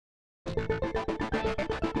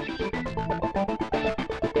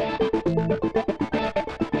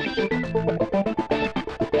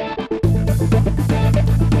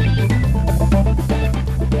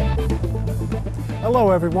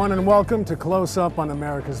Hello everyone and welcome to Close-Up on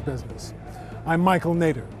America's Business. I'm Michael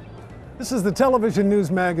Nader. This is the television news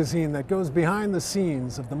magazine that goes behind the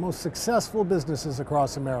scenes of the most successful businesses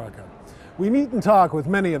across America. We meet and talk with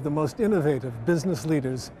many of the most innovative business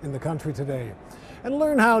leaders in the country today and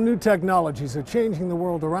learn how new technologies are changing the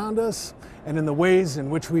world around us and in the ways in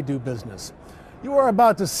which we do business. You are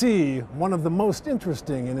about to see one of the most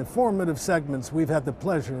interesting and informative segments we've had the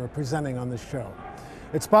pleasure of presenting on this show.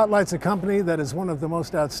 It spotlights a company that is one of the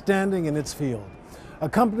most outstanding in its field, a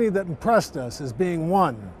company that impressed us as being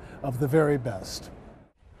one of the very best.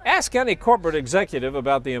 Ask any corporate executive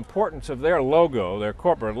about the importance of their logo, their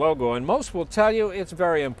corporate logo, and most will tell you it's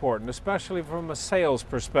very important, especially from a sales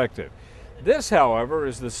perspective. This, however,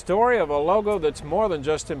 is the story of a logo that's more than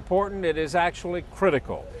just important, it is actually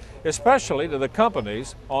critical, especially to the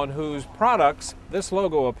companies on whose products this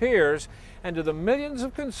logo appears and to the millions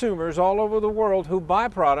of consumers all over the world who buy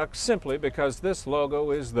products simply because this logo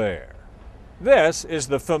is there. This is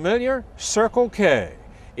the familiar Circle K.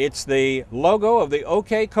 It's the logo of the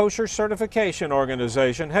OK Kosher Certification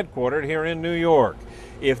Organization headquartered here in New York.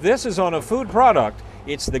 If this is on a food product,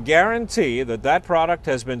 it's the guarantee that that product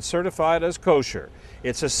has been certified as kosher.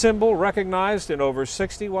 It's a symbol recognized in over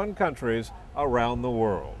 61 countries around the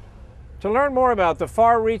world. To learn more about the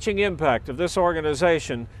far-reaching impact of this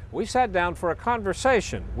organization, we sat down for a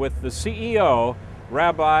conversation with the CEO,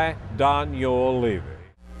 Rabbi Don Yoel Levy.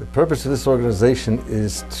 The purpose of this organization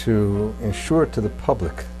is to ensure to the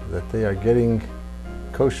public that they are getting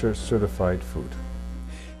kosher certified food.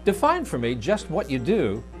 Define for me just what you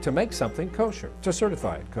do to make something kosher, to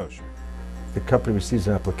certify it kosher. The company receives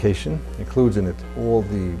an application, includes in it all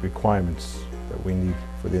the requirements that we need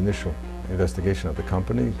for the initial investigation of the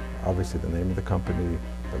company, obviously the name of the company,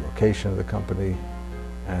 the location of the company,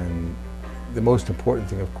 and the most important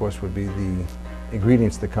thing, of course, would be the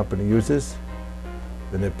ingredients the company uses,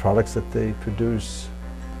 the net products that they produce.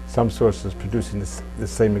 Some sources producing the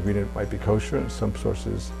same ingredient might be kosher, and some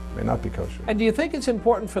sources may not be kosher. And do you think it's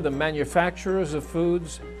important for the manufacturers of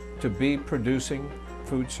foods to be producing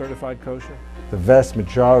food certified kosher? The vast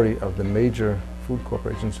majority of the major food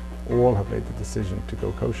corporations all have made the decision to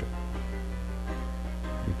go kosher.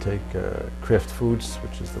 You take Kraft Foods,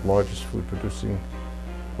 which is the largest food producing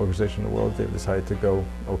organization in the world, they've decided to go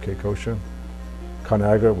OK Kosher.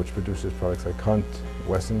 ConAgra, which produces products like Hunt,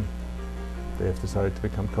 Wesson, they have decided to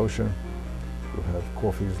become kosher. You have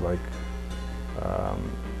coffees like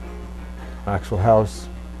Maxwell House,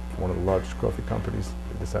 one of the largest coffee companies,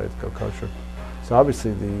 they decided to go kosher. So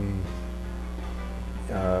obviously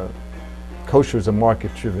the kosher is a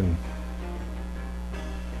market-driven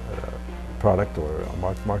product or a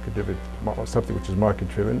market-driven, something which is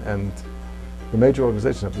market-driven, and the major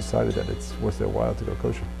organizations have decided that it's worth their while to go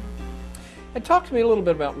kosher. And talk to me a little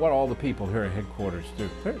bit about what all the people here at headquarters do.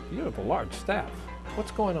 You have a large staff. What's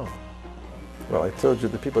going on? Well, I told you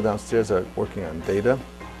the people downstairs are working on data.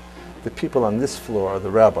 The people on this floor are the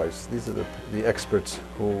rabbis. These are the experts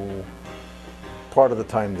who part of the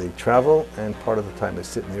time they travel and part of the time they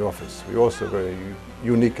sit in the office. We're also very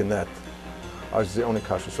unique in that ours is the only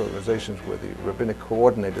kosher organizations where the rabbinic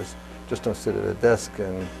coordinators just don't sit at a desk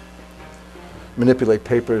and manipulate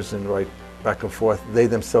papers and write back and forth. They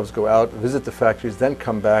themselves go out, visit the factories, then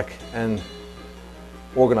come back and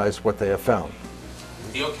organize what they have found.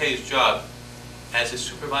 The OK's job as a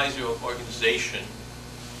supervisory organization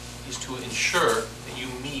is to ensure that you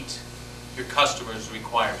meet your customers'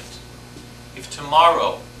 requirements. If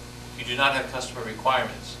tomorrow you do not have customer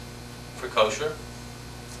requirements for kosher,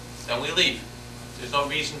 then we leave. There's no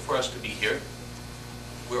reason for us to be here.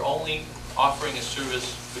 We're only offering a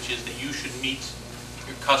service which is that you should meet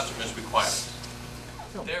your customers' requirements.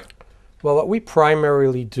 Well, what we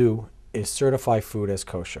primarily do is certify food as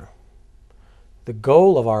kosher. The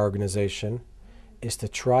goal of our organization is to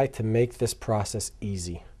try to make this process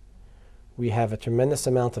easy. We have a tremendous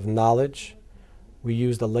amount of knowledge. We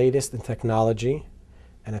use the latest in technology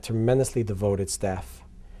and a tremendously devoted staff.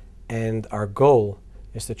 And our goal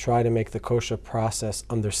is to try to make the kosher process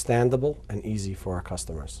understandable and easy for our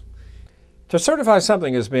customers. To certify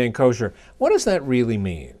something as being kosher, what does that really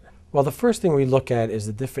mean? Well, the first thing we look at is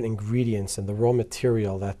the different ingredients and the raw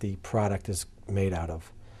material that the product is made out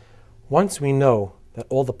of. Once we know that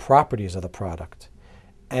all the properties of the product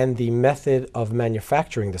and the method of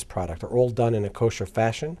manufacturing this product are all done in a kosher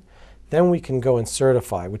fashion, then we can go and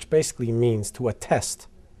certify, which basically means to attest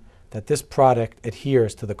that this product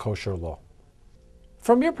adheres to the kosher law.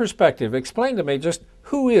 From your perspective, explain to me just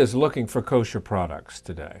who is looking for kosher products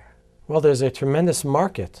today? Well, there's a tremendous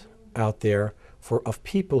market out there of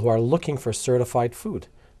people who are looking for certified food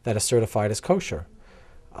that is certified as kosher.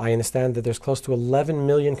 I understand that there's close to 11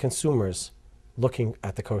 million consumers looking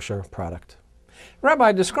at the kosher product.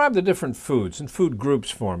 Rabbi, describe the different foods and food groups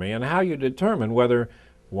for me and how you determine whether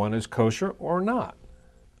one is kosher or not.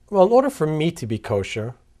 Well, in order for meat to be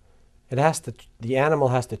kosher, the animal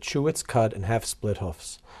has to chew its cud and have split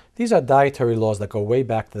hoofs. These are dietary laws that go way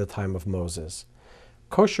back to the time of Moses.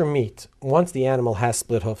 Kosher meat, once the animal has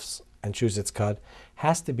split hoofs and chews its cud,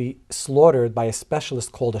 has to be slaughtered by a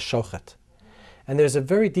specialist called a shochet. And there's a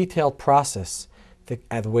very detailed process,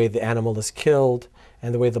 the way the animal is killed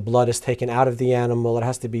and the way the blood is taken out of the animal. It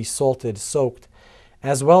has to be salted, soaked.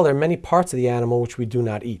 As well, there are many parts of the animal which we do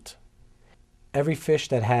not eat. Every fish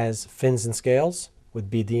that has fins and scales would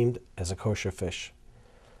be deemed as a kosher fish.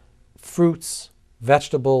 Fruits,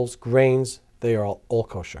 vegetables, grains, they are all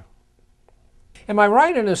kosher. Am I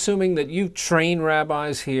right in assuming that you train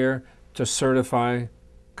rabbis here to certify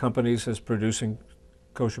companies as producing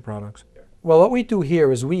kosher products? Well, what we do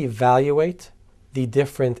here is we evaluate the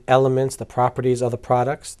different elements, the properties of the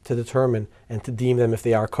products to determine and to deem them if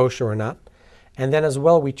they are kosher or not. And then as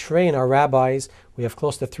well, we train our rabbis. We have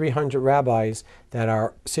close to 300 rabbis that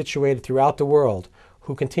are situated throughout the world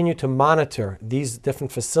who continue to monitor these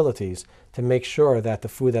different facilities to make sure that the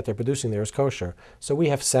food that they're producing there is kosher. So we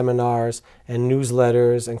have seminars and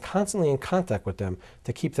newsletters and constantly in contact with them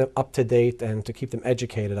to keep them up to date and to keep them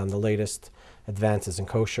educated on the latest advances in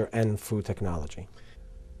kosher and food technology.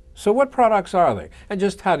 So what products are they, and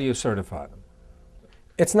just how do you certify them?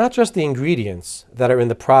 It's not just the ingredients that are in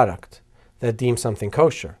the product that deem something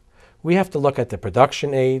kosher. We have to look at the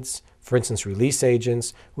production aids, for instance, release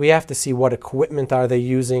agents. We have to see what equipment are they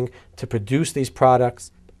using to produce these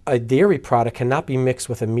products. A dairy product cannot be mixed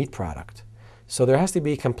with a meat product. So there has to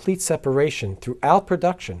be a complete separation throughout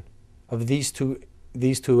production of these two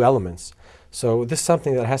elements. So this is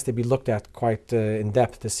something that has to be looked at quite in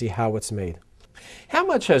depth to see how it's made. How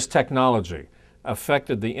much has technology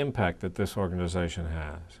affected the impact that this organization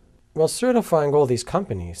has? Well, certifying all these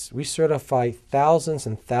companies, we certify thousands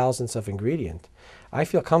and thousands of ingredients. I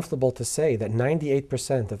feel comfortable to say that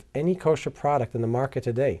 98% of any kosher product in the market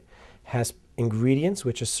today has ingredients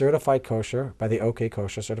which is certified kosher by the OK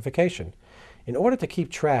Kosher certification. In order to keep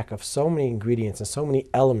track of so many ingredients and so many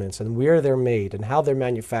elements and where they're made and how they're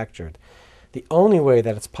manufactured, the only way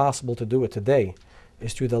that it's possible to do it today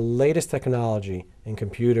is through the latest technology in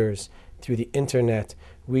computers, through the internet.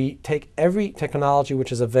 We take every technology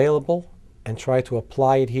which is available and try to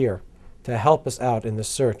apply it here to help us out in the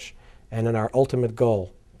search and in our ultimate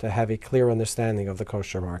goal to have a clear understanding of the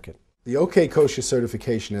kosher market. The OK Kosher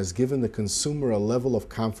certification has given the consumer a level of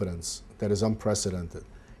confidence that is unprecedented,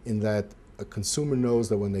 in that a consumer knows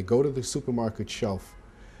that when they go to the supermarket shelf,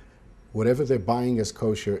 whatever they're buying as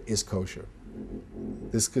kosher is kosher.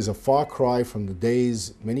 This is a far cry from the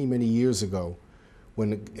days many, many years ago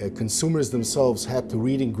when consumers themselves had to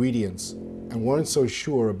read ingredients and weren't so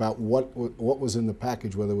sure about what was in the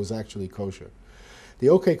package, whether it was actually kosher. The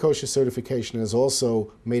OK Kosher certification has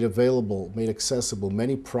also made accessible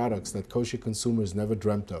many products that kosher consumers never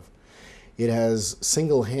dreamt of. It has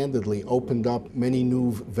single-handedly opened up many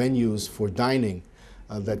new venues for dining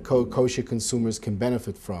that kosher consumers can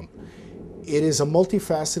benefit from. It is a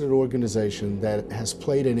multifaceted organization that has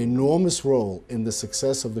played an enormous role in the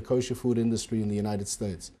success of the kosher food industry in the United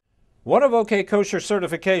States. One of OK Kosher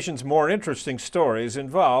certification's more interesting stories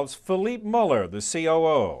involves Philippe Muller, the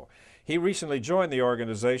COO. He recently joined the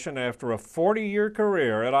organization after a 40-year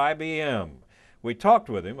career at IBM. We talked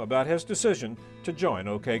with him about his decision to join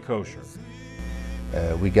OK Kosher.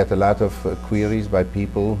 We get a lot of queries by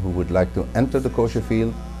people who would like to enter the kosher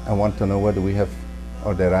field and want to know whether we have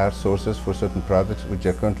or there are sources for certain products which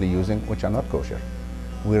they're currently using which are not kosher.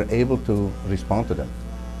 We're able to respond to them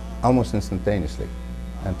almost instantaneously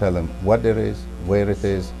and tell them what there is, where it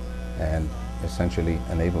is, and essentially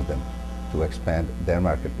enable them to expand their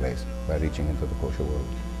marketplace by reaching into the kosher world.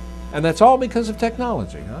 And that's all because of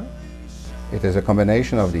technology, huh? It is a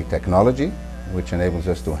combination of the technology, which enables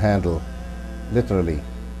us to handle literally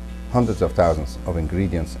hundreds of thousands of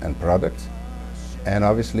ingredients and products, and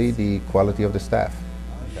obviously the quality of the staff.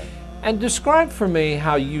 And describe for me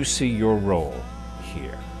how you see your role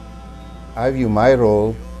here. I view my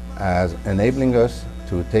role as enabling us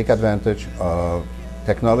to take advantage of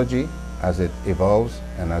technology as it evolves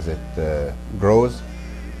and as it grows.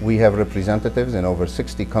 We have representatives in over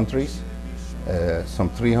 60 countries, some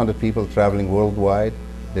 300 people traveling worldwide.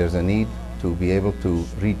 There's a need to be able to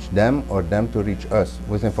reach them or them to reach us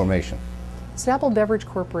with information. Snapple Beverage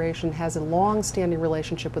Corporation has a long-standing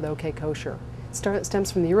relationship with OK Kosher.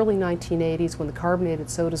 stems from the early 1980s when the carbonated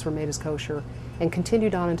sodas were made as kosher, and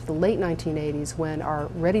continued on into the late 1980s when our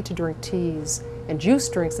ready-to-drink teas and juice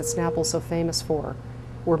drinks that Snapple's so famous for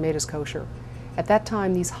were made as kosher. At that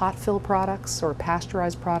time, these hot fill products or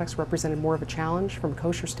pasteurized products represented more of a challenge from a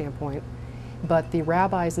kosher standpoint, but the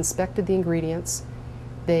rabbis inspected the ingredients,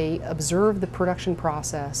 they observed the production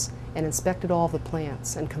process, and inspected all of the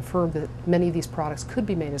plants and confirmed that many of these products could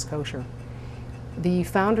be made as kosher. The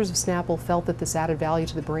founders of Snapple felt that this added value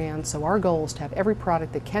to the brand, so our goal is to have every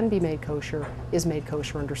product that can be made kosher is made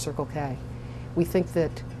kosher under Circle K. We think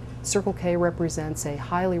that Circle K represents a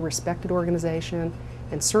highly respected organization,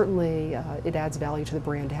 and certainly it adds value to the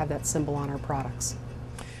brand to have that symbol on our products.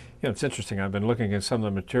 You know, it's interesting. I've been looking at some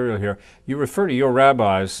of the material here. You refer to your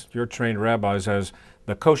rabbis, your trained rabbis, as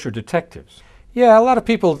the kosher detectives. Yeah, a lot of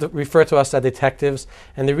people refer to us as detectives,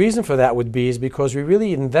 and the reason for that would be is because we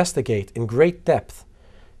really investigate in great depth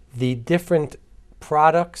the different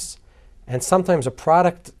products, and sometimes a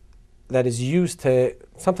product that is used to,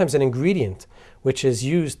 sometimes an ingredient which is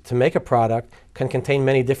used to make a product can contain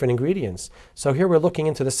many different ingredients. So here we're looking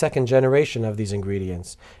into the second generation of these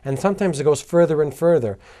ingredients, and sometimes it goes further and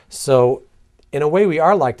further. So in a way we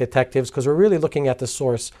are like detectives because we're really looking at the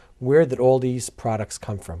source. Where did all these products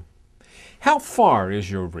come from? How far is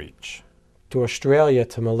your reach? To Australia,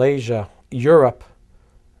 to Malaysia, Europe,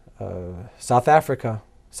 South Africa,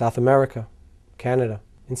 South America, Canada,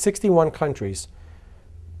 in 61 countries,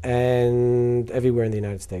 and everywhere in the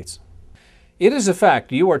United States. It is a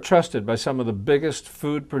fact you are trusted by some of the biggest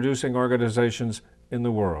food-producing organizations in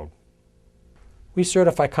the world. We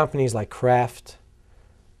certify companies like Kraft,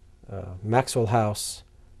 Maxwell House,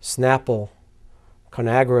 Snapple,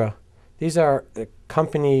 Conagra. These are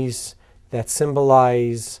companies that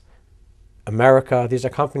symbolize America. These are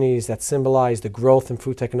companies that symbolize the growth in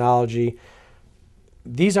food technology.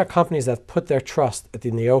 These are companies that put their trust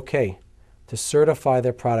in the OK to certify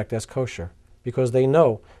their product as kosher because they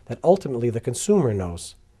know that ultimately the consumer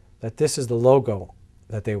knows that this is the logo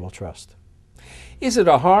that they will trust. Is it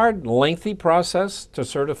a hard, lengthy process to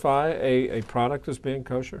certify a product as being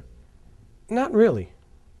kosher? Not really.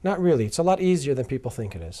 Not really. It's a lot easier than people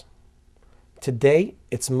think it is. Today,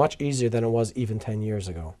 it's much easier than it was even 10 years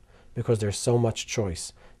ago because there's so much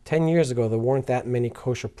choice. 10 years ago, there weren't that many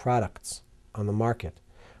kosher products on the market.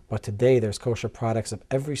 But today, there's kosher products of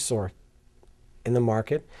every sort in the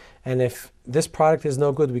market. And if this product is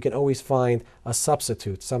no good, we can always find a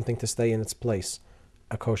substitute, something to stay in its place,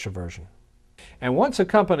 a kosher version. And once a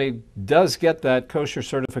company does get that kosher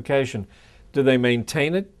certification, do they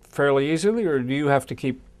maintain it fairly easily, or do you have to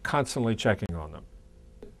keep constantly checking on them?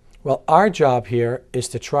 Well, our job here is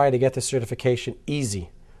to try to get the certification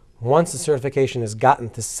easy. Once the certification is gotten,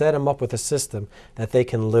 to set them up with a system that they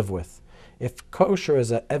can live with. If kosher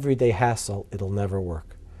is an everyday hassle, it'll never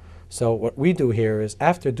work. So what we do here is,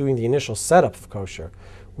 after doing the initial setup of kosher,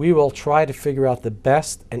 we will try to figure out the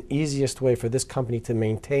best and easiest way for this company to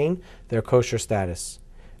maintain their kosher status.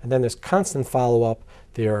 And then there's constant follow-up.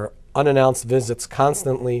 There are unannounced visits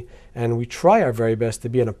constantly, and we try our very best to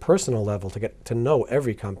be on a personal level to get to know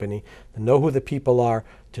every company, to know who the people are,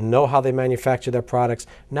 to know how they manufacture their products.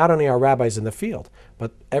 Not only our rabbis in the field,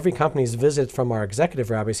 but every company is visited from our executive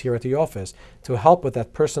rabbis here at the office to help with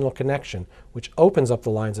that personal connection, which opens up the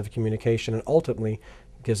lines of communication and ultimately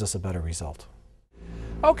gives us a better result.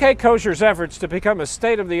 OK Kosher's efforts to become a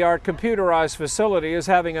state-of-the-art computerized facility is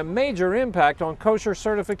having a major impact on kosher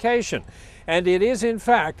certification, and it is in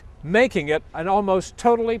fact making it an almost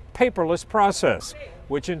totally paperless process,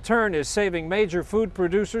 which in turn is saving major food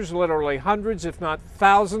producers literally hundreds if not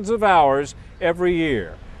thousands of hours every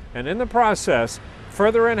year, and in the process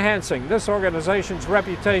further enhancing this organization's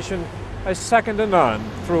reputation as second to none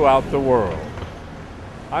throughout the world.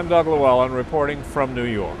 I'm Doug Llewellyn reporting from New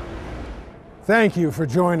York. Thank you for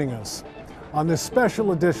joining us on this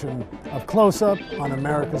special edition of Close-Up on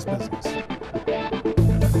America's Business.